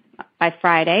by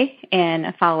Friday in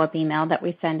a follow-up email that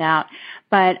we send out.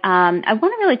 But I want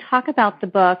to really talk about the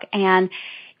book, and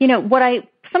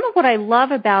some of what I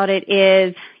love about it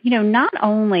is, not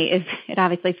only is it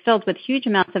obviously filled with huge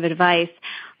amounts of advice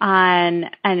on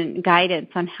and guidance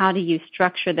on how do you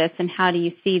structure this and how do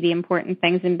you see the important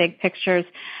things in big pictures,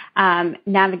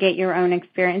 navigate your own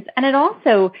experience. And it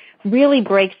also really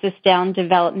breaks this down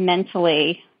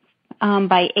developmentally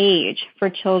by age for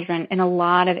children in a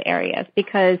lot of areas,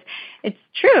 because it's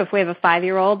true if we have a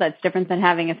 5-year-old, that's different than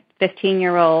having a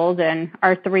 15-year-old and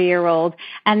our 3-year-old,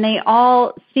 and they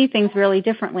all see things really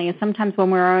differently. And sometimes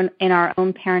when we're in our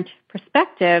own parent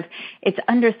perspective, it's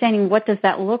understanding what does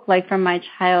that look like from my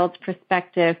child's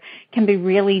perspective can be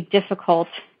really difficult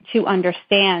to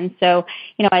understand. So,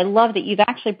 I love that you've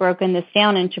actually broken this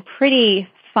down into pretty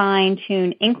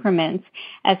fine-tuned increments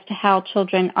as to how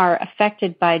children are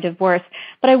affected by divorce.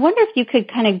 But I wonder if you could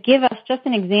kind of give us just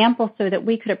an example so that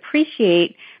we could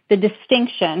appreciate the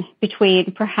distinction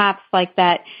between perhaps like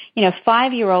that,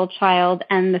 5-year-old child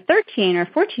and the 13 or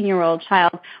 14-year-old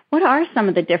child. What are some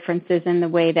of the differences in the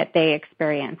way that they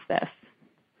experience this?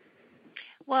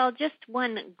 Well, just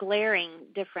one glaring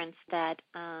difference that,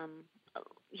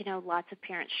 lots of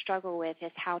parents struggle with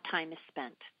is how time is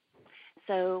spent.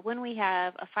 So when we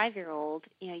have a 5-year-old,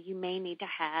 you may need to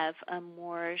have a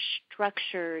more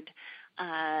structured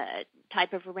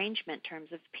type of arrangement in terms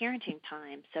of parenting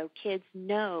time. So kids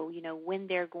know, when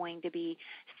they're going to be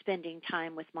spending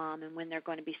time with mom and when they're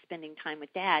going to be spending time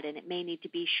with dad. And it may need to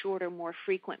be shorter, more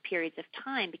frequent periods of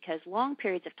time, because long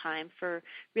periods of time for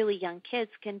really young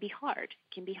kids can be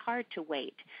hard to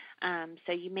wait.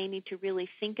 So you may need to really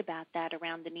think about that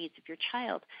around the needs of your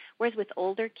child. Whereas with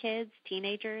older kids,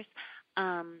 teenagers,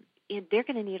 they're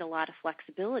going to need a lot of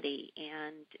flexibility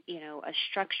and, a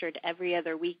structured every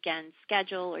other weekend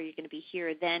schedule, or you're going to be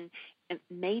here then, it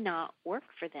may not work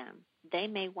for them. They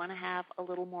may want to have a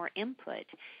little more input.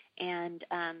 And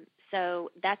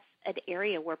so that's an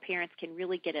area where parents can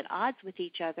really get at odds with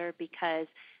each other because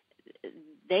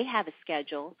they have a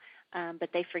schedule, but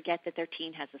they forget that their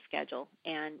teen has a schedule,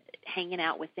 and hanging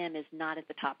out with them is not at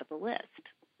the top of the list.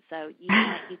 So you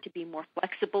might need to be more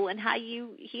flexible in how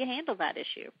you handle that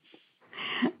issue.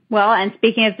 Well, and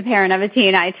speaking as the parent of a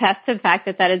teen, I attest to the fact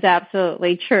that that is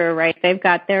absolutely true, right? They've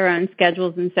got their own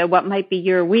schedules, and so what might be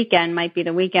your weekend might be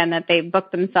the weekend that they've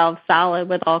booked themselves solid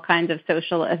with all kinds of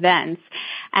social events.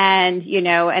 And,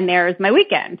 and there's my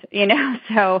weekend,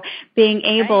 so being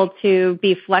able to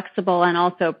be flexible and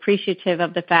also appreciative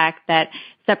of the fact that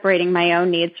separating my own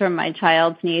needs from my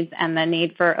child's needs and the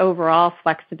need for overall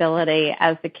flexibility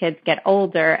as the kids get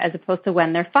older, as opposed to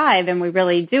when they're 5 and we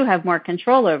really do have more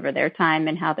control over their time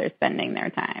and how they're spending their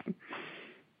time.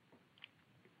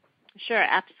 Sure,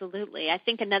 absolutely. I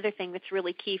think another thing that's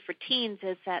really key for teens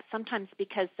is that sometimes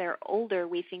because they're older,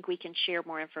 we think we can share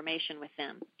more information with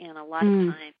them. And a lot of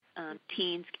times,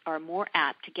 teens are more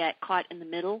apt to get caught in the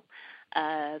middle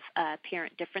of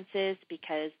parent differences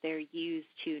because they're used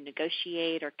to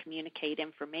negotiate or communicate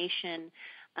information.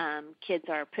 Kids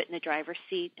are put in the driver's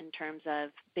seat in terms of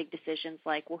big decisions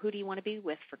like, well, who do you want to be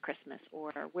with for Christmas?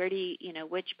 Or where do you,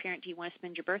 which parent do you want to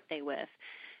spend your birthday with?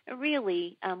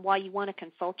 Really, while you want to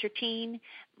consult your teen,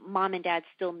 mom and dad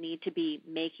still need to be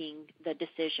making the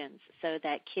decisions so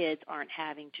that kids aren't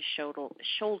having to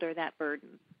shoulder that burden.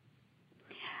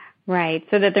 Right,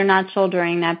 so that they're not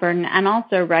shouldering that burden, and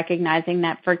also recognizing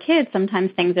that for kids, sometimes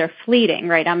things are fleeting,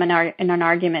 right? I'm in an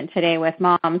argument today with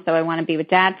mom, so I want to be with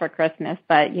dad for Christmas,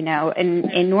 but,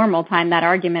 in normal time, that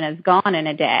argument is gone in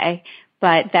a day.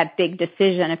 But that big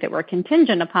decision, if it were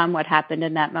contingent upon what happened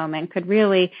in that moment, could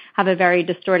really have a very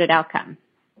distorted outcome.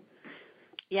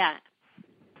 Yeah,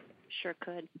 sure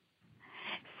could.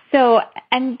 So,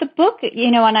 and the book,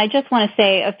 and I just want to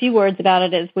say a few words about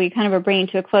it as we kind of are bringing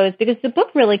to a close, because the book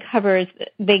really covers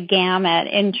the gamut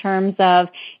in terms of,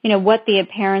 what the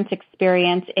parent's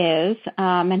experience is,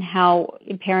 and how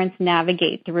parents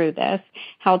navigate through this,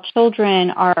 how children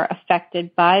are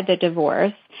affected by the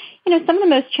divorce, some of the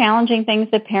most challenging things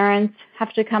that parents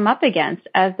have to come up against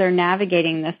as they're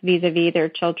navigating this vis-a-vis their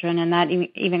children, and that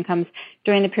even comes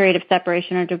during the period of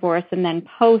separation or divorce and then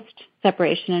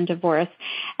post-separation and divorce.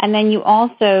 And then you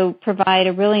also provide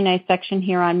a really nice section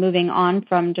here on moving on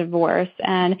from divorce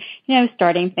and,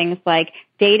 starting things like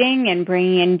dating and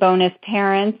bringing in bonus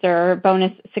parents or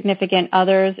bonus significant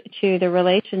others to the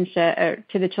relationship, or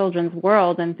to the children's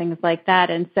world and things like that.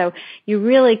 And so you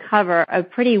really cover a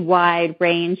pretty wide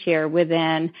range here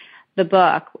within the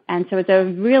book. And so it's a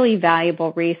really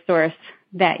valuable resource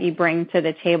that you bring to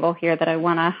the table here that I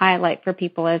want to highlight for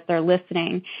people as they're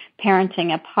listening.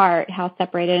 Parenting Apart, How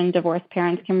Separated and Divorced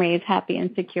Parents Can Raise Happy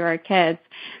and Secure Kids.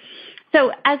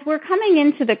 So as we're coming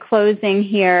into the closing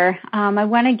here, I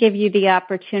want to give you the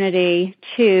opportunity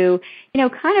to,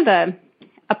 kind of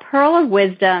a pearl of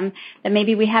wisdom that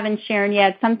maybe we haven't shared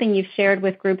yet, something you've shared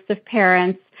with groups of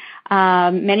parents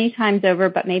many times over,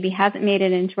 but maybe hasn't made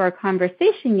it into our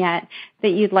conversation yet, that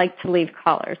you'd like to leave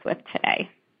callers with today.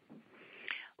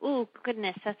 Oh,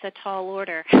 goodness, that's a tall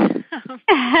order.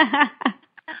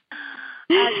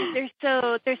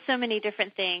 There's so many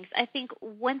different things. I think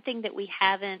one thing that we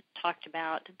haven't talked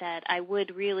about that I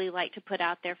would really like to put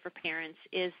out there for parents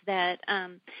is that,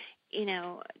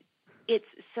 it's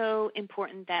so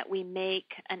important that we make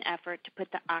an effort to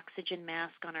put the oxygen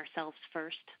mask on ourselves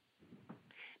first,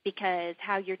 because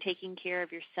how you're taking care of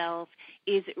yourself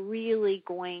is really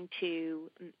going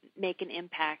to make an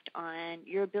impact on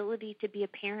your ability to be a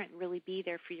parent and really be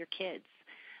there for your kids.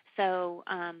 So,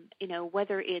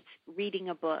 whether it's reading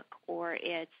a book or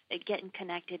it's getting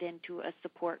connected into a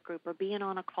support group or being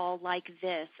on a call like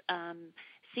this,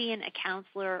 seeing a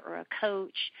counselor or a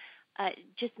coach,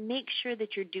 just make sure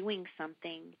that you're doing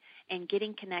something and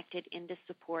getting connected into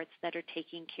supports that are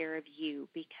taking care of you.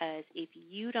 Because if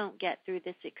you don't get through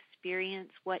this experience,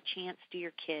 what chance do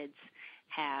your kids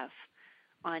have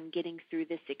on getting through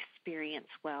this experience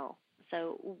well?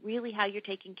 So really how you're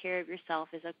taking care of yourself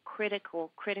is a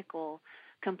critical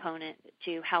component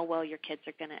to how well your kids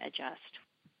are going to adjust.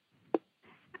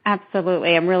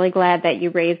 Absolutely. I'm really glad that you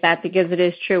raised that, because it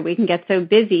is true. We can get so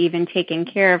busy even taking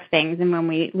care of things, and when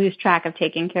we lose track of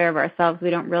taking care of ourselves, we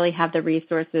don't really have the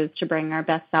resources to bring our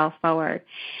best self forward.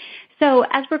 So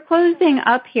as we're closing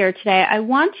up here today, I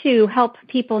want to help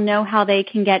people know how they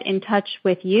can get in touch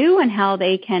with you and how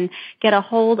they can get a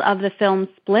hold of the film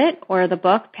Split or the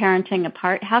book Parenting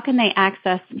Apart. How can they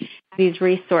access these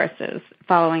resources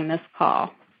following this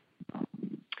call?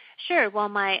 Sure. Well,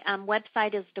 my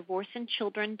website is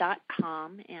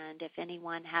divorceandchildren.com, and if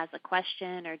anyone has a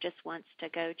question or just wants to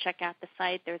go check out the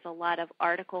site, there's a lot of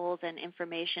articles and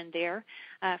information there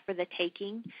for the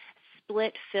taking.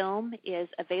 Split film is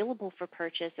available for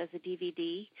purchase as a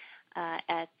DVD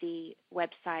at the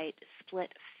website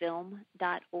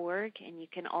splitfilm.org, and you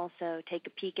can also take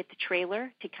a peek at the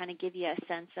trailer to kind of give you a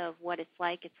sense of what it's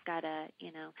like. It's got a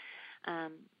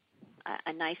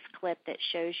nice clip that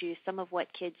shows you some of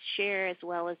what kids share as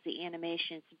well as the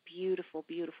animation. It's a beautiful,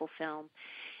 beautiful film.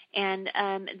 And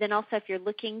then also, if you're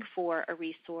looking for a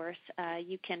resource,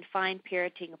 you can find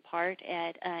Parenting Apart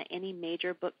at any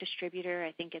major book distributor.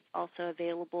 I think it's also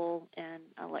available in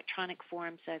electronic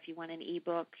form. So if you want an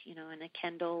ebook, in a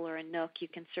Kindle or a Nook, you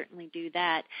can certainly do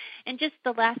that. And just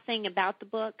the last thing about the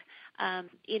book,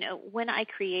 when I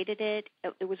created it,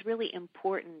 it was really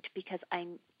important because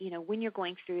when you're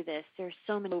going through this, there's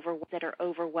so many that are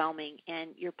overwhelming, and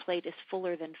your plate is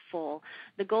fuller than full.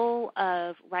 The goal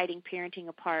of writing Parenting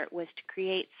Apart was to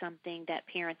create something that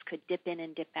parents could dip in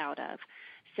and dip out of.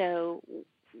 So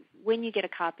when you get a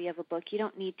copy of a book, you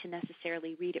don't need to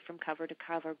necessarily read it from cover to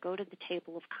cover. Go to the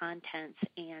table of contents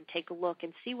and take a look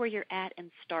and see where you're at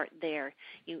and start there.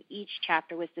 Each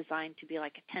chapter was designed to be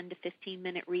like a 10 to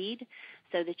 15-minute read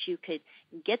so that you could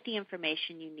get the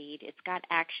information you need. It's got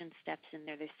action steps in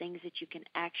there. There's things that you can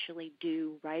actually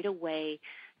do right away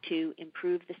to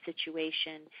improve the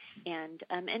situation, and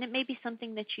it may be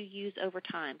something that you use over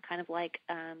time, kind of like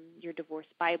your divorce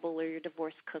Bible or your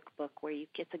divorce cookbook, where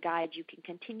it's a guide you can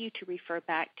continue to refer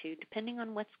back to depending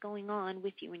on what's going on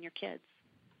with you and your kids.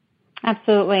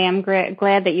 Absolutely. I'm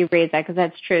glad that you raised that, because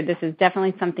that's true. This is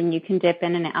definitely something you can dip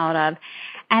in and out of.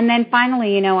 And then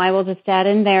finally, I will just add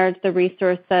in there the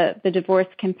resource, the Divorce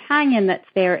Companion that's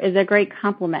there is a great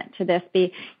complement to this.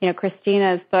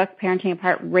 Christina's book, Parenting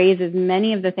Apart, raises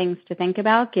many of the things to think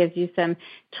about, gives you some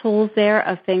tools there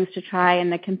of things to try,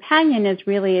 and the companion is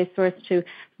really a source to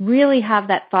really have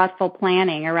that thoughtful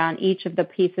planning around each of the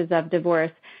pieces of divorce,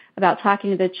 about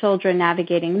talking to the children,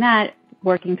 navigating that,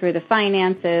 working through the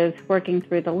finances, working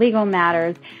through the legal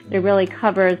matters. It really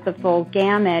covers the full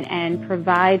gamut and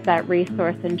provides that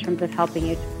resource in terms of helping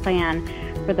you to plan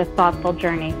for the thoughtful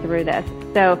journey through this.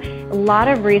 So a lot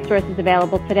of resources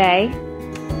available today.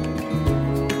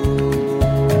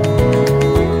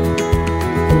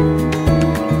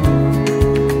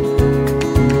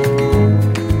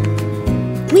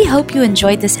 We hope you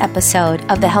enjoyed this episode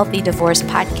of the Healthy Divorce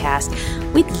Podcast.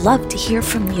 We'd love to hear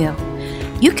from you.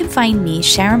 You can find me,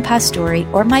 Sharon Pastore,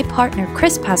 or my partner,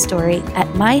 Chris Pastore, at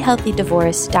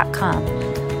myhealthydivorce.com.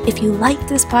 If you like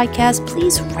this podcast,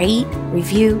 please rate,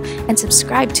 review, and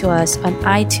subscribe to us on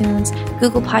iTunes,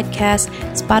 Google Podcasts,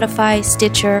 Spotify,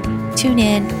 Stitcher,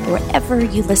 TuneIn, or wherever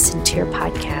you listen to your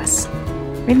podcasts.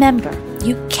 Remember,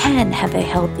 you can have a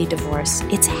healthy divorce.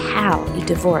 It's how you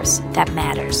divorce that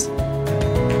matters.